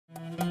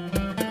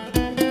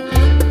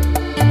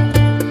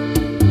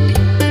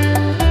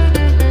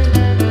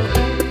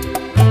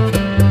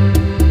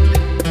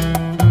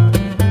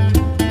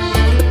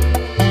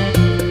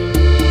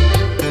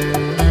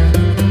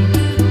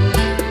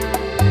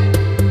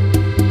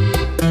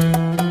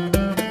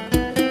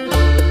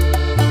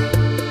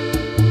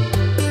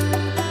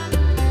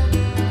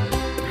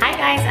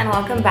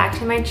welcome back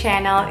to my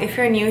channel. If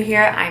you're new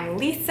here, I'm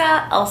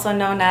Lisa, also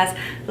known as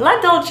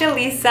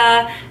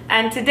ladolcelisa,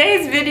 and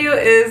today's video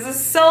is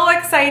so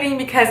exciting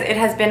because it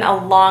has been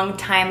a long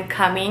time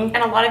coming,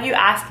 and a lot of you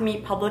asked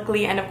me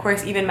publicly and of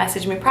course even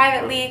messaged me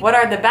privately, what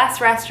are the best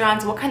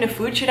restaurants, what kind of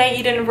food should I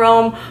eat in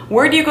Rome,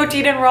 where do you go to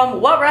eat in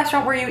Rome, what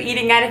restaurant were you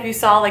eating at if you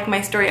saw like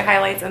my story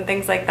highlights and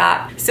things like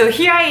that. So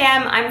here I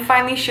am, I'm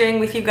finally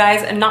sharing with you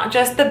guys not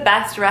just the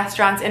best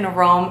restaurants in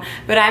Rome,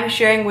 but I'm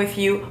sharing with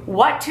you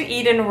what to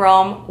eat in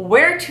Rome,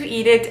 where to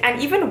eat it,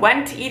 and even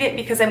when to eat it,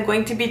 because I'm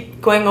going to be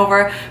going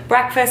over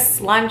breakfasts,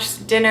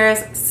 lunch, dinners,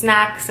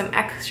 snacks, some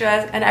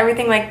extras, and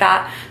everything like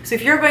that. So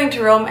if you're going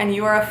to Rome and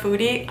you are a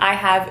foodie, I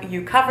have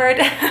you covered.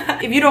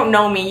 If you don't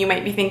know me, you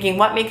might be thinking,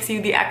 what makes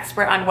you the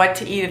expert on what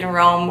to eat in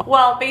Rome?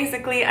 Well,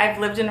 basically, I've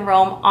lived in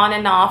Rome on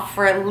and off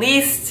for at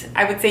least,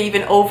 I would say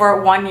even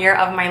over 1 year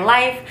of my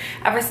life.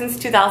 Ever since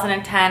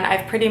 2010,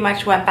 I've pretty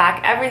much went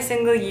back every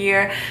single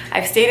year.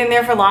 I've stayed in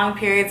there for long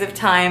periods of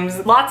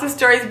times. Lots of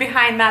stories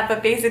behind that,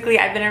 but basically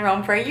I've been in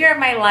Rome for a year of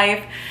my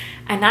life.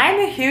 And I'm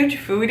a huge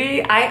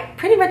foodie. I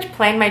pretty much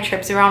plan my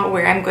trips around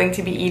where I'm going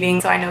to be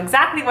eating, so I know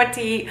exactly what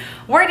to eat,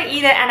 where to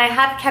eat it, and I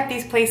have kept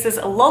these places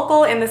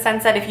local in the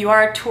sense that if you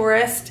are a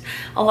tourist,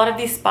 a lot of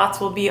these spots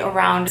will be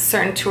around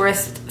certain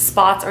tourist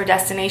spots or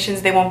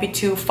destinations. They won't be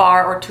too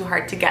far or too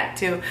hard to get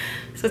to.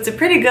 So it's a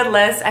pretty good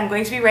list. I'm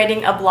going to be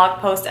writing a blog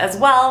post as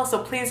well,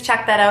 so please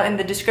check that out in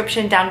the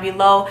description down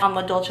below on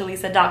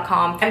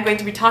ladolcelisa.com. I'm going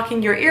to be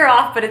talking your ear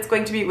off, but it's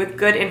going to be with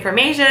good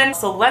information.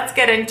 So let's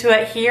get into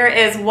it. Here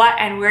is what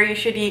and where you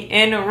should eat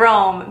in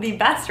Rome, the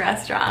best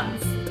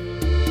restaurants.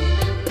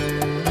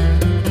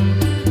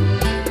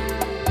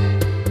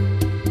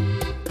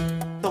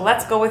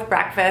 Let's go with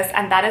breakfast,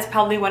 and that is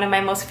probably one of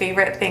my most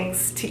favorite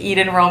things to eat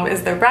in Rome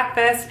is their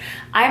breakfast.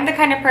 I'm the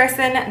kind of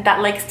person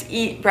that likes to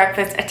eat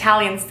breakfast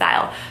Italian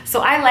style,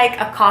 so I like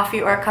a coffee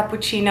or a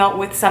cappuccino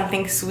with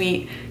something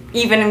sweet,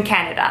 even in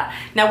Canada.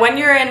 Now when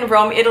you're in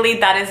Rome, Italy,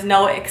 that is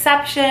no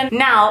exception.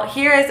 Now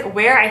here is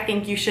where I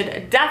think you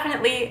should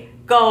definitely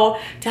go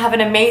to have an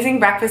amazing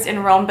breakfast in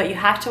Rome, but you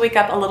have to wake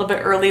up a little bit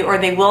early or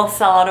they will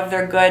sell out of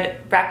their good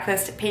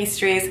breakfast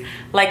pastries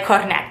like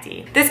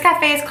cornetti. This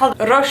cafe is called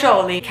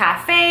Roscioli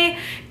Cafe.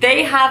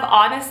 They have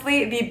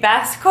honestly the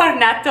best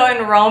cornetto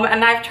in Rome,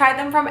 and I've tried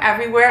them from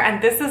everywhere, and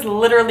this is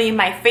literally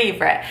my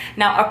favorite.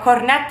 Now a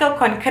cornetto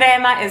con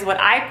crema is what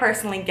I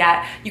personally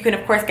get. You can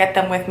of course get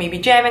them with maybe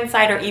jam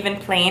inside or even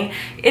plain.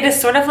 It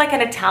is sort of like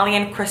an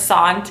Italian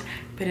croissant,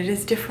 but it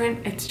is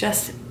different. It's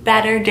just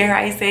better, dare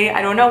I say.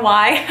 I don't know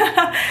why.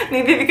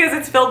 Maybe because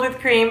it's filled with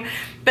cream,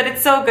 but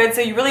it's so good.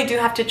 So you really do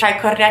have to try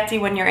cornetti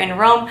when you're in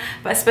Rome,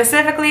 but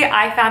specifically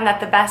I found that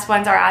the best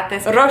ones are at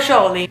this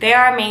Roscioli. They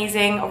are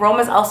amazing. Rome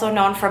is also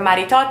known for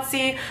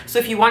maritozzi, so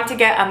if you want to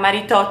get a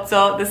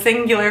maritozzo, the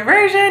singular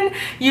version,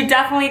 you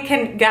definitely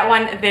can get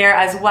one there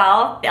as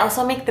well. They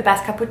also make the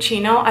best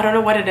cappuccino. I don't know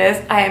what it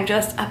is. I am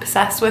just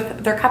obsessed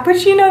with their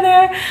cappuccino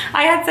there.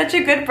 I had such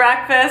a good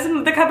breakfast.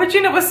 The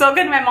cappuccino was so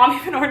good, my mom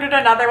even ordered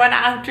another one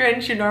after,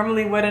 and she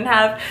normally wouldn't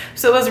have,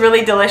 so it was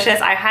really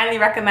delicious. I highly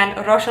recommend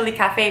Roscioli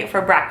Cafe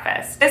for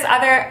breakfast. This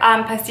other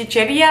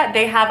pasticceria,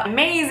 they have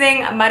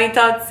amazing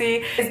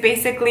maritozzi. It's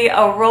basically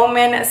a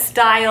Roman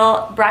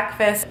style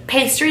breakfast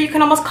pastry, you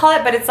can almost call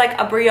it, but it's like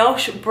a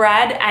brioche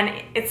bread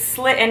and it's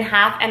slit in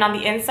half, and on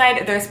the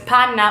inside there's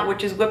panna,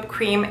 which is whipped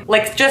cream,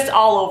 like just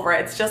all over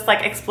it. It's just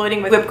like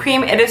exploding with whipped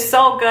cream. It is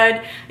so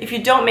good. If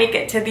you don't make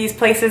it to these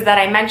places that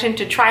I mentioned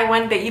to try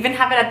one, they even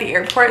have it at the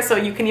airport, so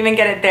you can even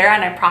get it there,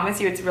 and I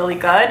promise you it's really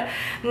good.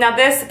 Now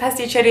this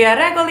pasticceria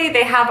Regoli,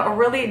 they have a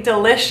really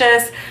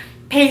delicious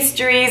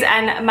pastries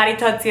and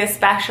maritozzi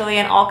especially,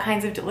 and all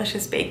kinds of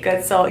delicious baked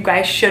goods, so you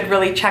guys should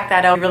really check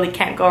that out. You really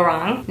can't go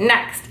wrong.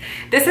 Next,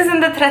 this is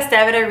in the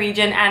Trastevere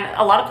region, and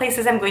a lot of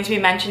places I'm going to be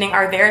mentioning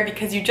are there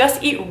because you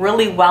just eat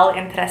really well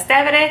in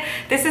Trastevere.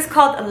 This is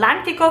called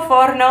L'Antico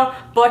Forno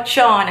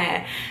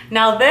Boccione.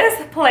 Now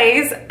this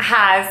place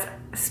has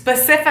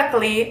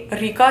specifically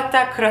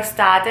ricotta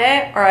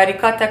crostate or a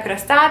ricotta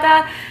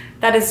crostata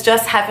that is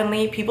just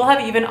heavenly. People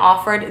have even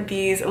offered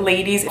these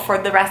ladies for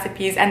the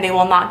recipes and they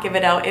will not give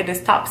it out. It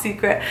is top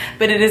secret,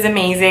 but it is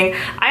amazing.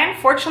 I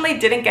unfortunately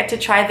didn't get to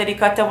try the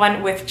ricotta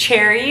one with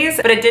cherries,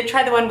 but I did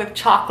try the one with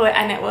chocolate,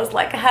 and it was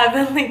like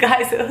heavenly,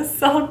 guys. It was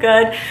so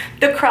good.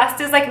 The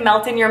crust is like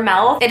melt in your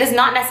mouth. It is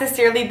not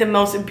necessarily the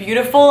most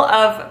beautiful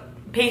of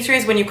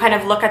pastries when you kind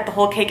of look at the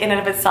whole cake in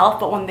and of itself,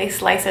 but when they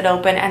slice it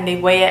open and they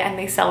weigh it and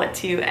they sell it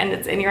to you and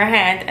it's in your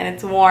hand and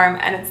it's warm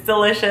and it's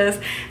delicious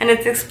and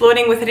it's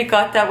exploding with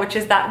ricotta, which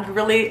is that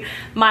really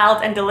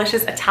mild and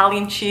delicious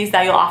Italian cheese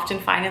that you'll often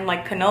find in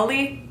like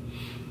cannoli.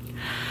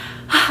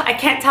 I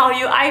can't tell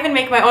you, I even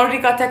make my own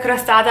ricotta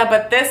crostata,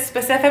 but this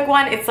specific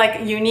one, it's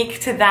like unique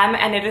to them,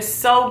 and it is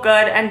so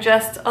good, and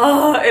just,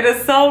 oh, it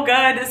is so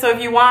good. So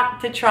if you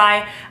want to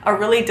try a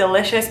really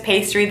delicious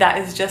pastry that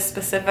is just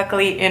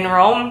specifically in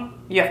Rome,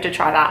 you have to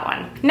try that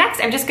one. Next,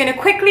 I'm just gonna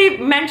quickly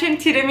mention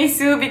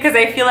tiramisu because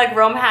I feel like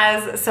Rome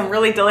has some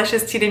really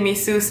delicious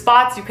tiramisu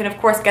spots. You can of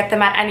course get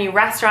them at any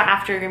restaurant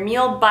after your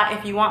meal, but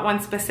if you want one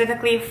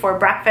specifically for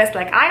breakfast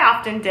like I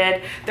often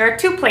did, there are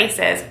two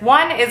places.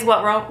 One is what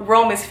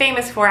Rome is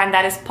famous for, and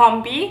that is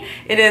Pompi.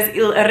 It is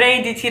Il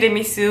Re di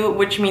Tiramisu,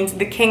 which means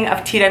the king of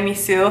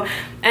tiramisu,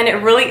 and it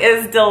really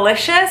is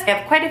delicious. They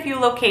have quite a few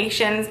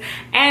locations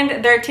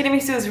and their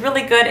tiramisu is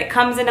really good. It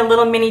comes in a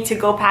little mini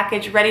to-go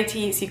package ready to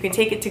eat, so you can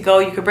take it to go.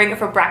 You could bring it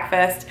for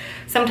breakfast.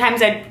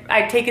 Sometimes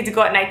I'd take it to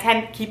go at night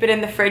time, keep it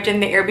in the fridge in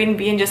the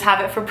Airbnb and just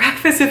have it for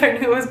breakfast if I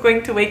knew I was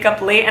going to wake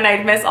up late and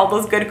I'd miss all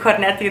those good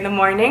cornetti in the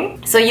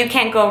morning. So you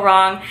can't go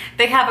wrong.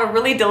 They have a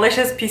really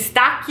delicious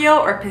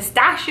pistachio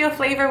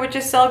flavor, which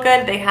is so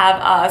good. They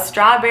have a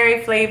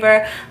strawberry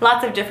flavor,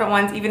 lots of different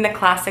ones, even the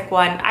classic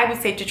one. I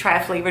would say to try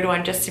a flavored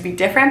one just to be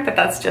different, but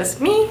that's just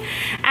me.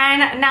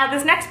 And now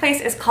this next place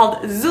is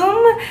called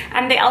Zoom,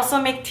 and they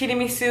also make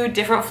tiramisu,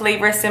 different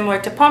flavors similar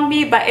to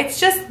Pompi, but it's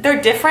just,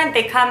 they're different.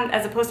 They come,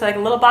 as opposed to like a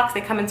little box,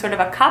 they come in sort of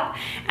a cup,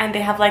 and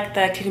they have like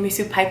the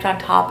tiramisu piped on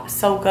top.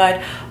 So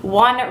good.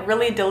 One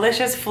really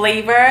delicious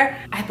flavor,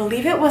 I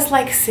believe it was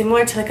like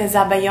similar to like a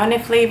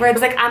zabaione flavor. It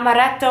was like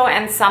amaretto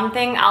and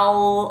something.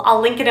 I'll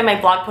link it in my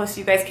blog post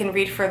so you guys can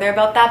read further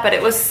about that, but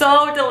it was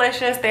so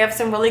delicious. They have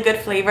some really good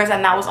flavors,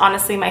 and that was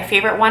honestly my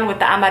favorite one with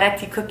the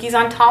amaretti cookies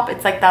on top.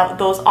 It's like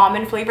those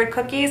almond flavored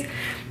cookies.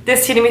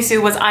 This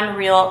tiramisu was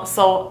unreal.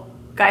 So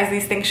guys,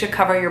 these things should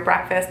cover your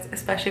breakfast,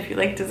 especially if you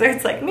like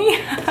desserts like me.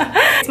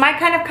 It's my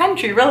kind of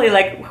country, really.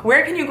 Like,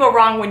 where can you go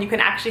wrong when you can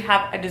actually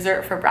have a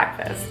dessert for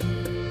breakfast?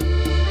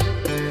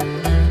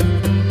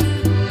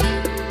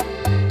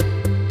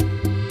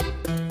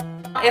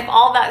 If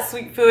all that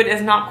sweet food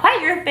is not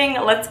quite your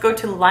thing, let's go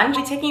to lunch.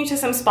 I'll be taking you to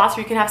some spots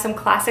where you can have some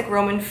classic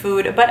Roman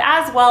food, but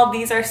as well,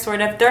 these are sort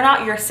of, they're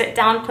not your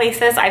sit-down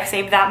places. I've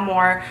saved that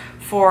more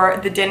for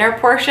the dinner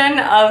portion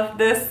of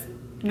this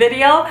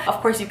video.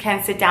 Of course, you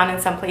can sit down in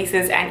some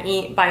places and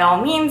eat by all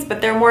means,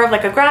 but they're more of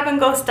like a grab and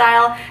go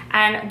style.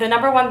 And the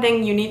number one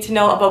thing you need to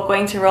know about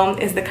going to Rome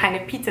is the kind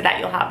of pizza that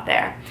you'll have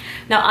there.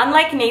 Now,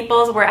 unlike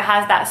Naples, where it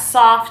has that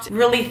soft,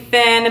 really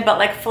thin, but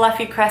like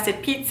fluffy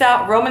crusted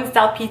pizza, Roman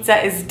style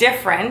pizza is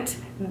different.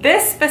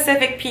 This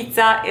specific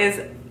pizza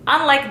is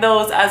unlike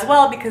those as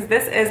well, because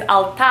this is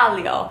al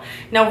taglio.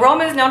 Now, Rome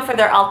is known for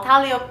their al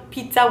taglio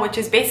pizza, which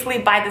is basically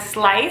by the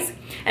slice.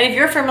 And if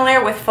you're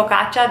familiar with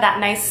focaccia, that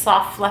nice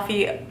soft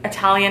fluffy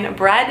Italian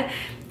bread,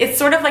 it's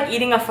sort of like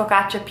eating a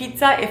focaccia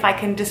pizza, if I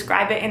can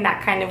describe it in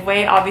that kind of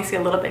way, obviously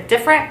a little bit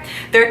different.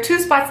 There are two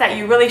spots that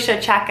you really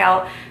should check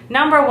out.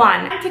 Number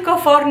one, Antico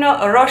Forno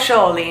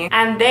Roscioli,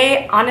 and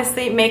they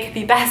honestly make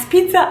the best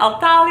pizza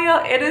al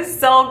taglio. It is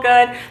so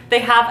good. They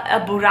have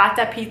a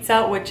burrata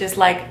pizza, which is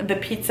like the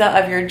pizza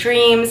of your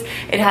dreams.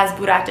 It has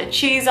burrata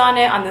cheese on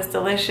it, on this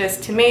delicious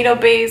tomato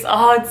base.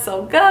 Oh, it's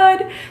so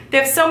good. They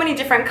have so many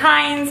different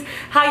kinds.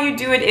 How you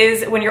do it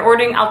is, when you're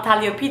ordering al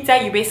taglio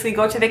pizza, you basically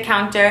go to the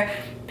counter,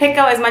 pick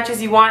out as much as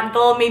you want.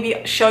 They'll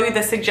maybe show you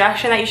the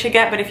suggestion that you should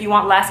get, but if you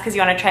want less because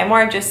you want to try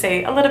more, just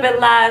say a little bit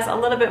less, a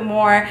little bit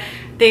more.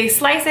 They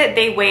slice it,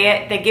 they weigh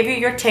it, they give you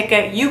your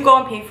ticket, you go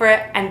and pay for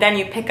it, and then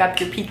you pick up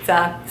your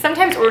pizza.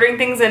 Sometimes ordering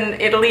things in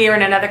Italy or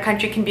in another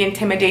country can be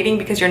intimidating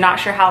because you're not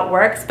sure how it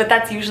works, but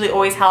that's usually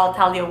always how al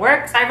taglio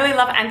works. I really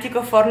love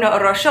Antico Forno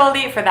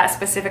Roscioli for that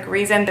specific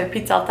reason. Their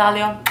pizza al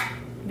taglio,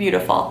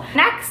 beautiful.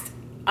 Next,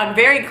 a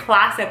very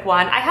classic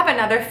one. I have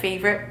another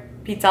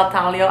favorite pizza al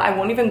taglio. I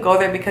won't even go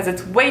there because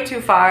it's way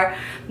too far,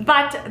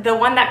 but the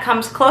one that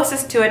comes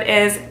closest to it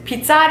is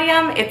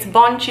Pizzarium. It's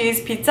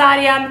Bonci's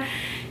Pizzarium.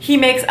 He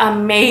makes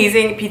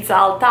amazing pizza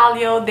al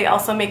taglio. They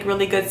also make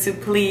really good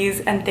supplies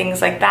and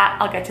things like that.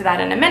 I'll get to that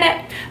in a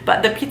minute,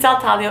 but the pizza al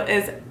taglio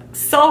is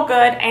so good.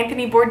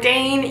 Anthony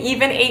Bourdain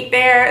even ate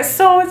there,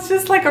 so it's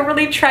just like a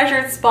really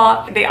treasured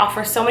spot. They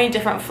offer so many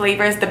different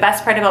flavors. The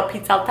best part about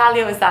pizza al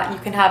taglio is that you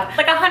can have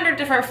like 100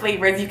 different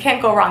flavors. You can't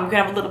go wrong. You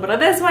can have a little bit of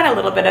this one, a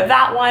little bit of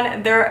that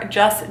one. They're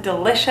just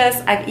delicious.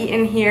 I've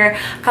eaten here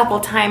a couple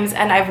times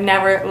and I've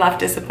never left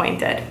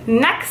disappointed.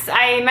 Next,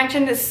 I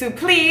mentioned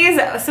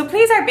supplies.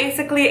 Supplies are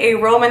basically a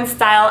Roman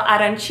style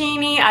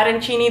arancini.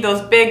 Arancini,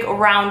 those big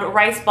round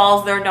rice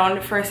balls they're known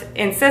for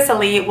in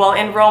Sicily. Well,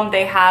 in Rome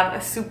they have a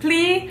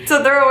suppli.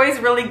 So they're always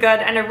really good,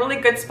 and a really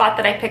good spot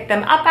that I picked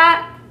them up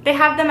at. They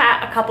have them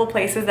at a couple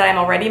places that I'm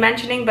already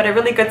mentioning, but a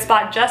really good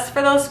spot just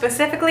for those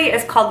specifically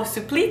is called the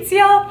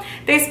Supplizio.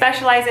 They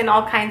specialize in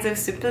all kinds of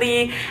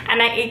suppli, and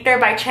I ate there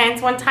by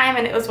chance one time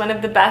and it was one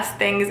of the best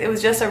things. It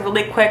was just a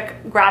really quick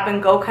grab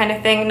and go kind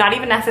of thing, not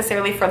even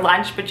necessarily for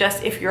lunch, but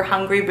just if you're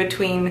hungry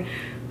between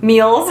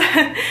meals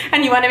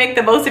and you want to make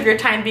the most of your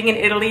time being in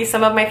Italy.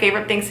 Some of my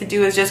favorite things to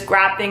do is just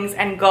grab things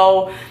and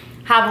go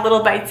have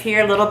little bites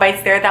here, little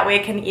bites there. That way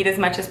I can eat as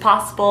much as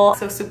possible.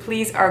 So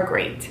supplís are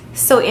great.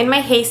 So in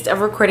my haste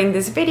of recording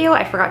this video,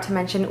 I forgot to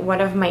mention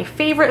one of my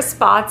favorite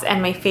spots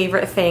and my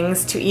favorite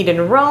things to eat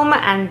in Rome,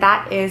 and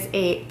that is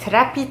a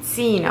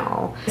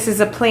trapezzino. This is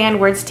a play on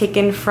words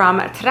taken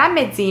from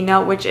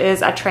tramezzino, which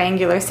is a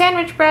triangular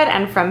sandwich bread,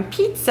 and from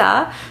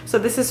pizza. So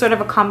this is sort of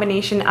a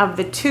combination of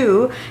the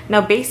two. Now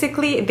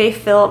basically they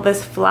fill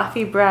this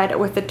fluffy bread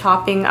with the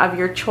topping of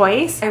your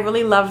choice. I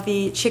really love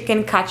the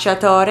chicken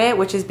cacciatore,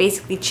 which is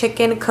basically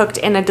chicken cooked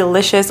in a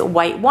delicious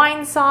white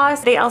wine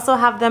sauce. They also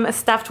have them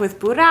stuffed with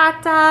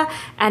burrata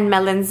and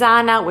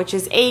melanzana, which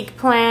is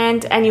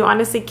eggplant, and you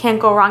honestly can't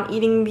go wrong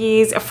eating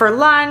these for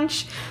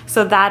lunch.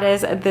 So that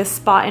is this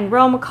spot in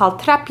Rome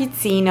called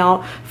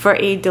Trapezzino for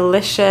a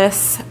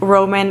delicious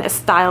Roman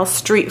style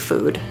street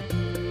food.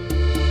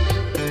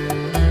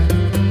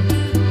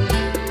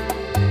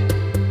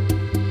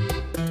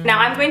 Now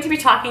I'm going to be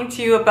talking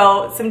to you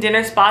about some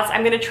dinner spots.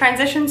 I'm going to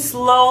transition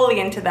slowly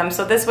into them.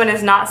 So this one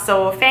is not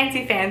so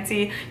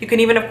fancy. You can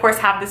even of course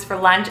have this for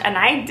lunch, and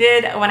I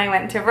did when I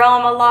went to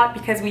Rome a lot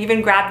because we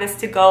even grabbed this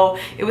to go.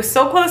 It was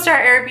so close to our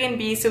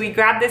Airbnb, so we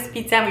grabbed this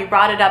pizza and we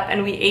brought it up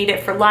and we ate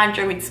it for lunch,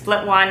 or we'd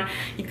split one.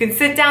 You can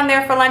sit down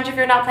there for lunch if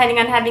you're not planning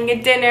on having a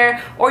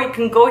dinner, or you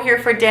can go here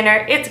for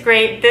dinner. It's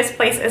great. This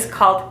place is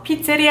called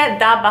Pizzeria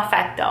da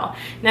Buffetto.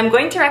 And I'm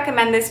going to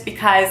recommend this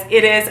because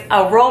it is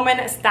a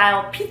Roman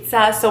style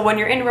pizza. So when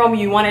you're in Rome,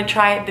 you want to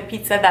try the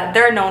pizza that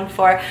they're known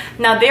for.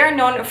 Now they're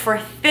known for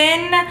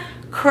thin,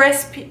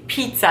 crisp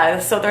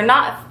pizzas, so they're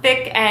not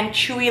thick and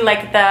chewy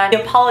like the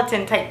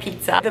Neapolitan type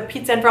pizza. The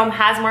pizza in Rome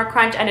has more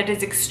crunch, and it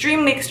is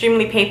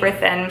extremely paper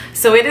thin.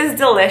 So it is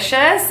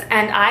delicious,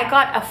 and I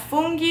got a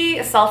funghi,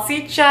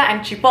 salsiccia, and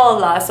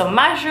cipolla, so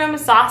mushroom,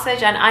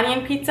 sausage, and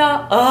onion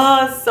pizza.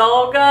 Oh,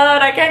 so good.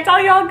 I can't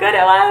tell you how good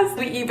it was.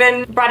 We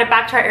even brought it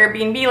back to our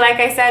Airbnb, like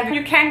I said.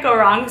 You can't go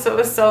wrong, so it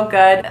was so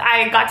good.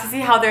 I got to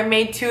see how they're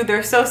made too.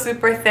 They're so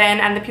super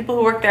thin, and the people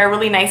who work there are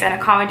really nice and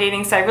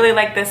accommodating, so I really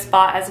like this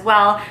spot as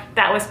well.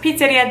 That was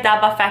Pizzeria da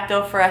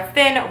Buffetto for a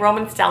thin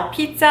Roman style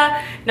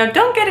pizza. Now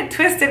don't get it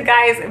twisted,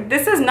 guys.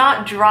 This is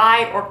not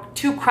dry or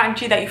too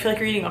crunchy that you feel like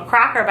you're eating a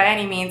cracker by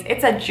any means.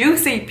 It's a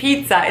juicy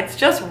pizza. It's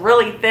just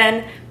really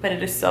thin, but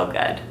it is so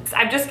good. So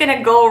I'm just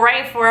gonna go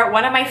right for it.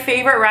 One of my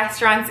favorite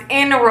restaurants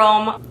in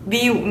Rome,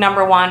 the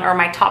number one, or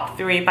my top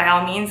three by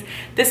all means.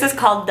 This is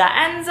called Da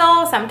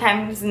Enzo,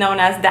 sometimes known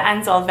as Da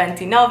Enzo al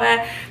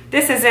 29.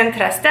 This is in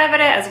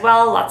Trastevere as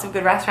well. Lots of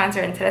good restaurants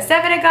are in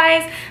Trastevere,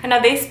 guys. And now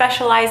they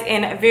specialize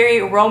in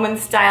very Roman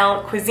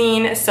style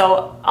cuisine.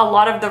 So a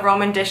lot of the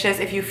Roman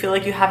dishes, if you feel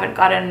like you haven't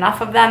gotten enough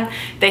of them,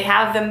 they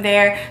have them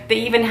there. They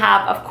even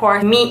have, of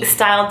course, meat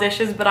style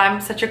dishes, but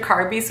I'm such a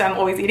carby, so I'm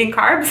always eating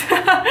carbs.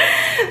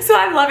 So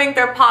I'm loving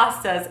their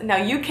pastas. Now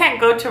you can't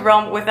go to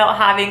Rome without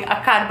having a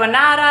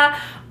carbonara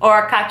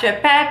or a cacio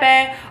e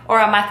pepe or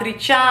a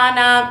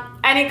matriciana.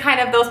 Any kind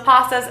of those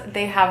pastas,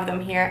 they have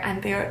them here,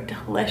 and they're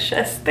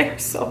delicious. They're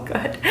so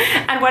good.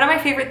 And one of my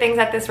favorite things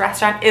at this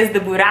restaurant is the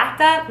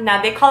burrata.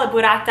 Now they call it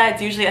burrata.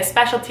 It's usually a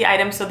specialty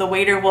item, so the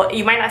waiter will,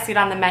 you might not see it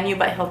on the menu,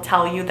 but he'll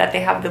tell you that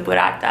they have the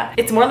burrata.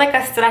 It's more like a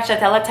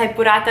stracciatella type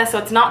burrata, so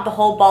it's not the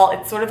whole ball.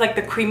 It's sort of like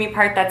the creamy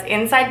part that's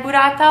inside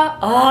burrata.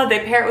 Oh, they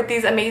pair it with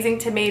these amazing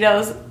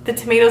tomatoes. The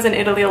tomatoes in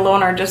Italy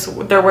alone are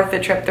just, they're worth the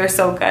trip. They're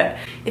so good.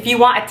 If you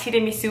want a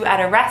tiramisu at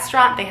a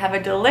restaurant, they have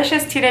a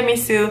delicious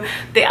tiramisu.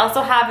 They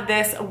also have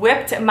this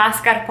whipped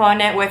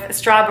mascarpone with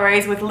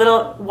strawberries, with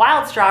little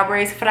wild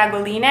strawberries,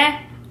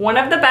 fragoline. One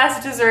of the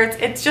best desserts.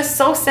 It's just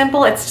so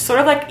simple. It's sort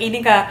of like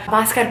eating a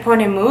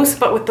mascarpone mousse,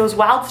 but with those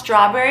wild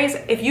strawberries.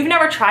 If you've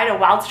never tried a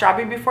wild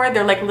strawberry before,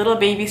 they're like little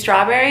baby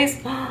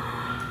strawberries.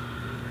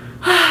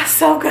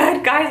 So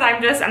good, guys.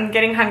 I'm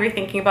getting hungry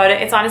thinking about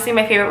it. It's honestly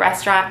my favorite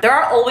restaurant. There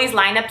are always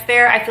lineups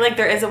there. I feel like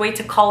there is a way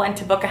to call and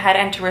to book ahead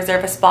and to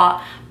reserve a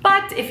spot.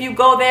 But if you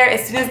go there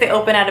as soon as they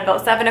open at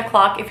about 7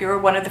 o'clock, if you're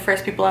one of the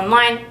first people in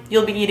line,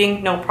 you'll be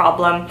eating no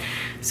problem.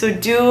 So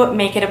do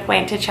make it a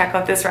point to check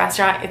out this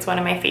restaurant. It's one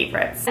of my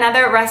favorites.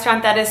 Another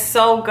restaurant that is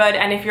so good,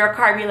 and if you're a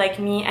carby like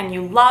me and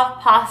you love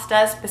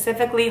pasta,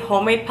 specifically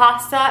homemade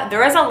pasta,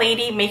 there is a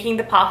lady making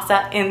the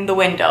pasta in the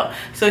window.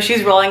 So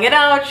she's rolling it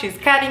out, she's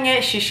cutting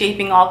it, she's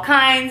shaping all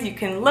kinds. You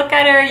can look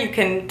at her, you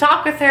can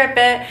talk with her a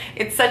bit.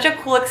 It's such a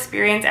cool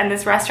experience, and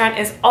this restaurant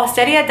is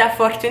Osteria da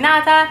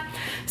Fortunata.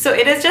 So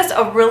it is just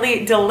a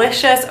really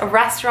delicious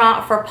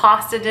restaurant for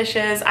pasta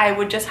dishes. I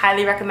would just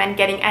highly recommend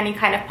getting any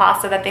kind of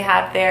pasta that they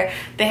have there.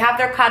 They have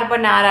their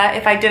carbonara.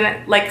 If I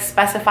didn't like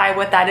specify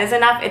what that is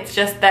enough, it's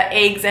just the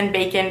eggs and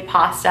bacon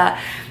pasta.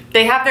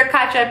 They have their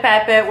cacio e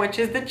pepe, which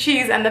is the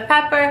cheese and the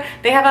pepper.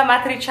 They have a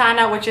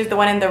matriciana, which is the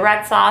one in the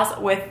red sauce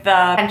with the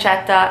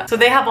pancetta. So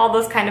they have all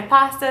those kind of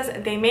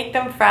pastas. They make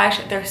them fresh.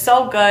 They're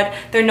so good.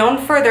 They're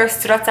known for their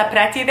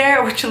strozzapreti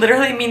there, which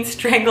literally means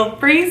strangled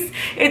priests.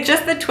 It's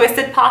just the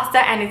twisted pasta,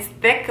 and it's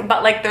thick,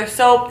 but like it's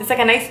like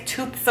a nice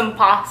toothsome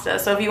pasta.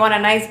 So if you want a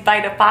nice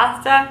bite of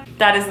pasta,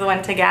 that is the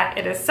one to get.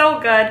 It is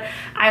so good.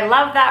 I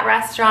love that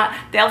restaurant.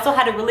 They also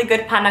had a really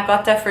good panna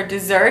cotta for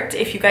dessert.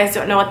 If you guys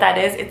don't know what that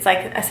is, it's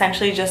like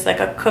essentially just like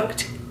a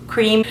cooked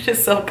cream. It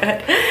is so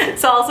good.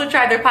 So also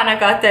try their panna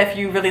cotta if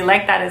you really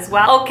like that as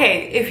well.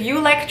 Okay, if you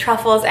like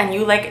truffles and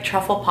you like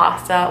truffle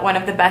pasta, one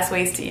of the best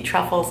ways to eat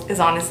truffles is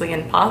honestly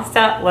in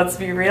pasta. Let's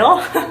be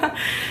real.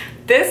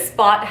 This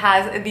spot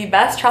has the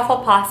best truffle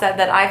pasta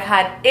that I've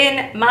had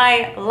in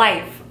my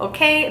life,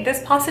 okay?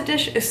 This pasta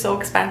dish is so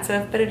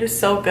expensive, but it is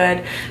so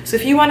good. So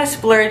if you want to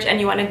splurge and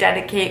you want to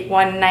dedicate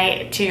one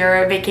night to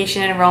your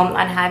vacation in Rome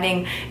on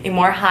having a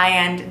more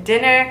high-end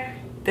dinner,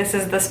 this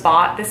is the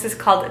spot. This is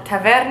called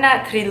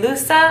Taverna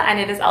Trilussa, and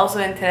it is also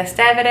in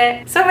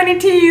Trastevere. So many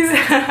T's.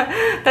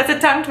 That's a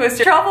tongue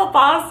twister. Truffle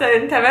pasta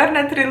in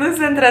Taverna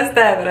Trilussa in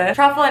Trastevere.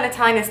 Truffle in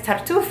Italian is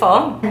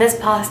tartufo. And this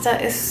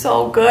pasta is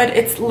so good.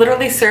 It's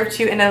literally served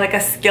to you in like a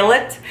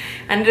skillet,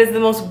 and it is the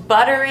most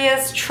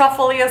butteriest,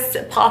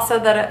 truffleiest pasta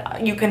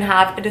that you can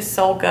have. It is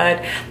so good.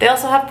 They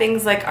also have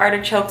things like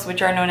artichokes,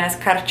 which are known as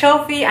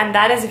carciofi, and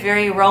that is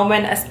very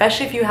Roman,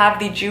 especially if you have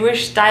the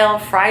Jewish style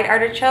fried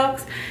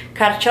artichokes.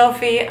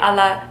 Carciofi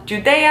alla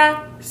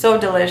Judea, so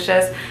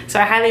delicious. So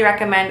I highly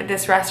recommend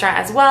this restaurant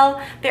as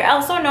well. They're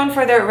also known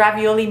for their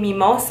ravioli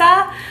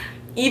mimosa.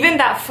 Even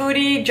that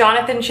foodie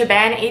Jonathan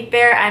Shaban ate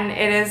there, and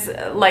it is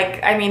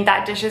like, I mean,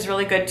 that dish is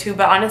really good too,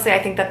 but honestly I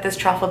think that this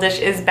truffle dish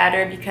is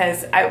better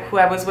because who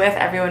I was with,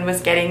 everyone was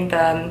getting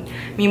the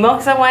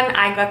mimosa one.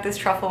 I got this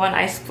truffle one.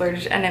 I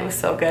splurged and it was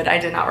so good. I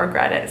did not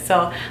regret it.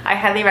 So I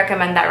highly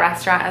recommend that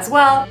restaurant as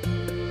well.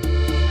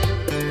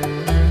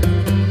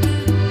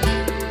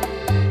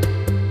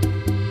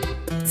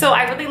 So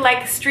I really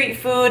like street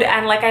food,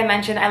 and like I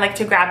mentioned, I like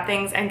to grab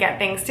things and get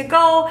things to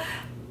go.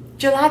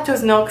 Gelato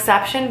is no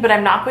exception, but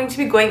I'm not going to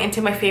be going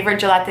into my favorite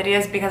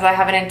gelaterias because I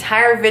have an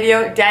entire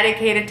video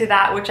dedicated to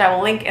that, which I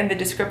will link in the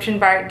description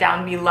bar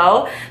down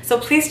below. So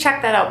please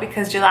check that out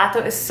because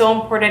gelato is so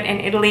important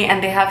in Italy,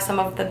 and they have some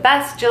of the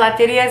best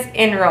gelaterias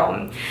in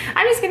Rome.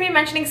 I'm just going to be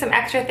mentioning some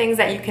extra things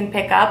that you can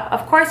pick up.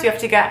 Of course, you have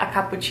to get a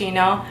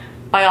cappuccino.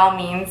 By all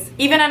means.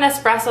 Even an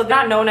espresso, they're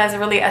not known as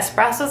really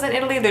espressos in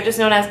Italy, they're just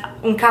known as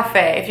un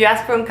caffè. If you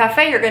ask for un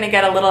caffè, you're gonna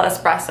get a little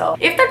espresso.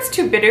 If that's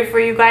too bitter for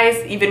you guys,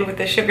 even with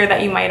the sugar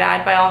that you might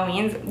add, by all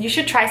means, you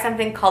should try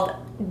something called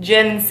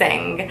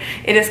ginseng.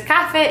 It is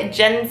caffè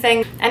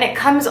ginseng, and it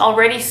comes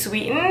already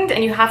sweetened,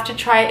 and you have to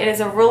try it. It is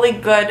a really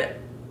good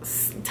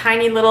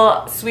tiny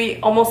little sweet,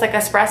 almost like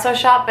espresso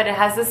shot, but it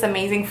has this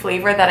amazing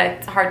flavor that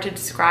it's hard to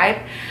describe.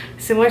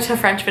 Similar to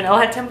French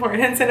vanilla at Tim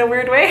Hortons in a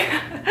weird way.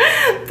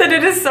 But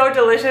it is so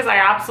delicious. I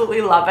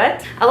absolutely love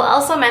it. I will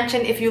also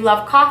mention, if you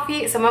love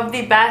coffee, some of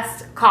the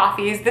best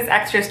coffees, this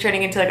extra is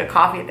turning into like a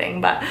coffee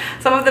thing, but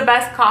some of the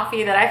best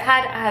coffee that I've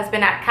had has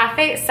been at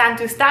Cafe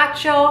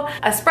Sant'Eustachio,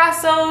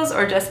 espressos,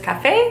 or just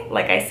cafe,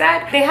 like I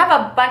said. They have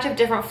a bunch of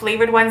different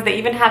flavored ones. They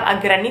even have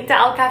a granita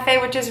al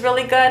cafe, which is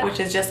really good, which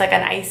is just like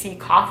an icy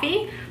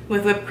coffee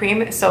with whipped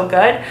cream. So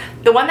good.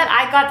 The one that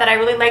I got that I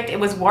really liked, it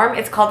was warm,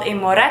 it's called a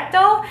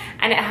moretto,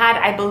 and it had,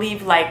 I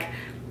believe, like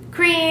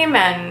cream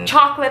and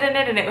chocolate in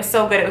it, and it was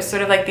so good. It was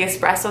sort of like the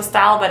espresso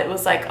style, but it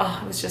was like, oh,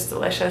 it was just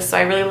delicious. So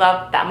I really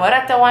love that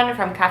moretto one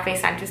from Cafe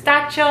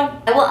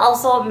Sant'Eustachio. I will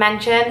also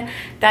mention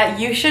that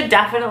you should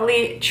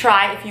definitely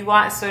try, if you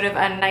want sort of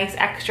a nice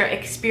extra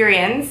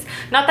experience,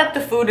 not that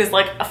the food is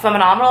like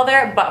phenomenal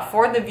there, but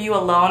for the view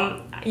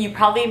alone, you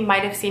probably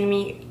might have seen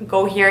me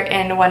go here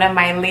in one of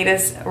my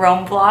latest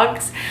Rome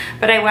vlogs,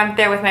 but I went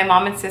there with my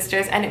mom and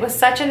sisters, and it was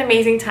such an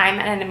amazing time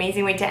and an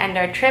amazing way to end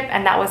our trip,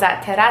 and that was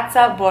at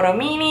Terrazza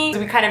Borromini. So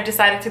we kind of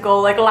decided to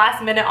go like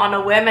last minute on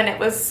a whim, and it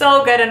was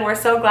so good, and we're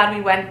so glad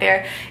we went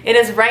there. It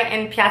is right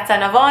in Piazza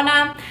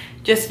Navona.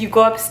 Just you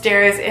go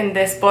upstairs in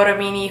this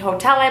Borromini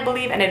hotel, I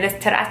believe, and it is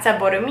Terrazza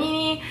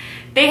Borromini.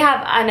 They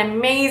have an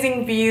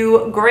amazing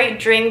view, great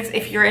drinks.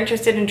 If you're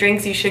interested in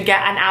drinks, you should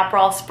get an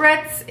Aperol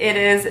Spritz. It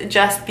is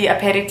just the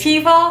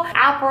aperitivo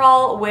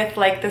Aperol with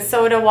like the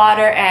soda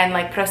water and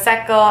like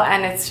Prosecco,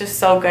 and it's just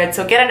so good.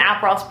 So get an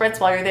Aperol Spritz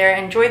while you're there,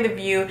 enjoy the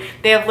view.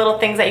 They have little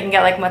things that you can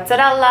get like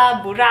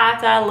mozzarella,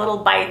 burrata, little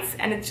bites,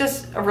 and it's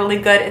just really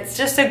good. It's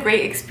just a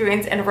great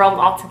experience in Rome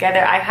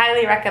altogether. I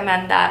highly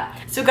recommend that.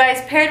 So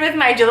guys, paired with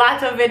my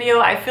gelato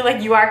video, I feel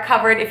like you are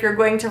covered if you're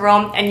going to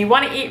Rome and you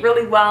want to eat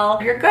really well.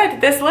 You're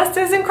good. This list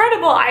is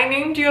incredible. I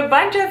named you a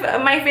bunch of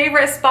my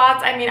favorite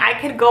spots. I mean, I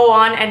could go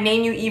on and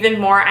name you even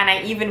more, and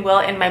I even will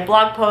in my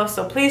blog post,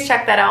 so please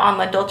check that out on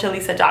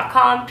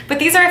ladolcelisa.com. But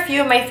these are a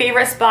few of my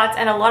favorite spots,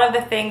 and a lot of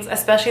the things,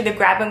 especially the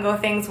grab and go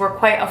things, were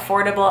quite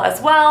affordable as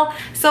well.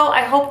 So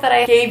I hope that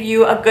I gave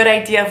you a good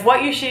idea of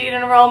what you should eat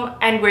in Rome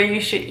and where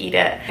you should eat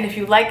it. And if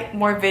you like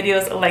more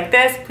videos like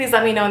this, please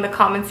let me know in the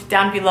comments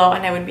down below,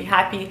 and I would be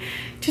happy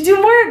to do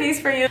more of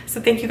these for you.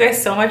 So thank you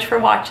guys so much for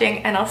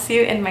watching, and I'll see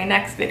you in my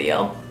next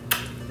video.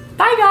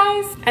 Bye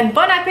guys, and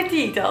buon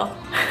appetito!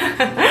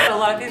 A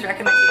lot of these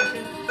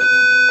recommendations.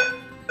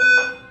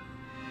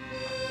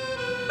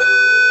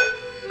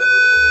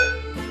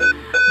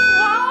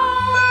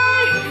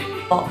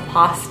 Why?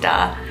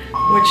 Pasta,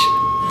 which...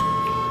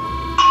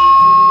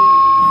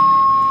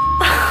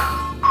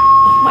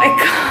 Oh my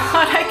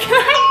god, I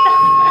can't...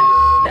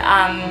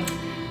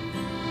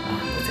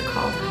 what's it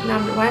called? Now,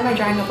 why am I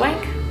drawing a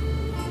blank?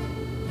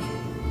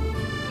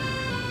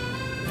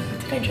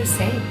 did I just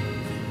say?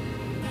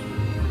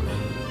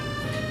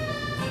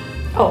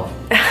 Oh,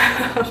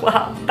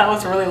 wow, that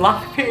was a really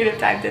long period of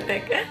time to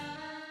think.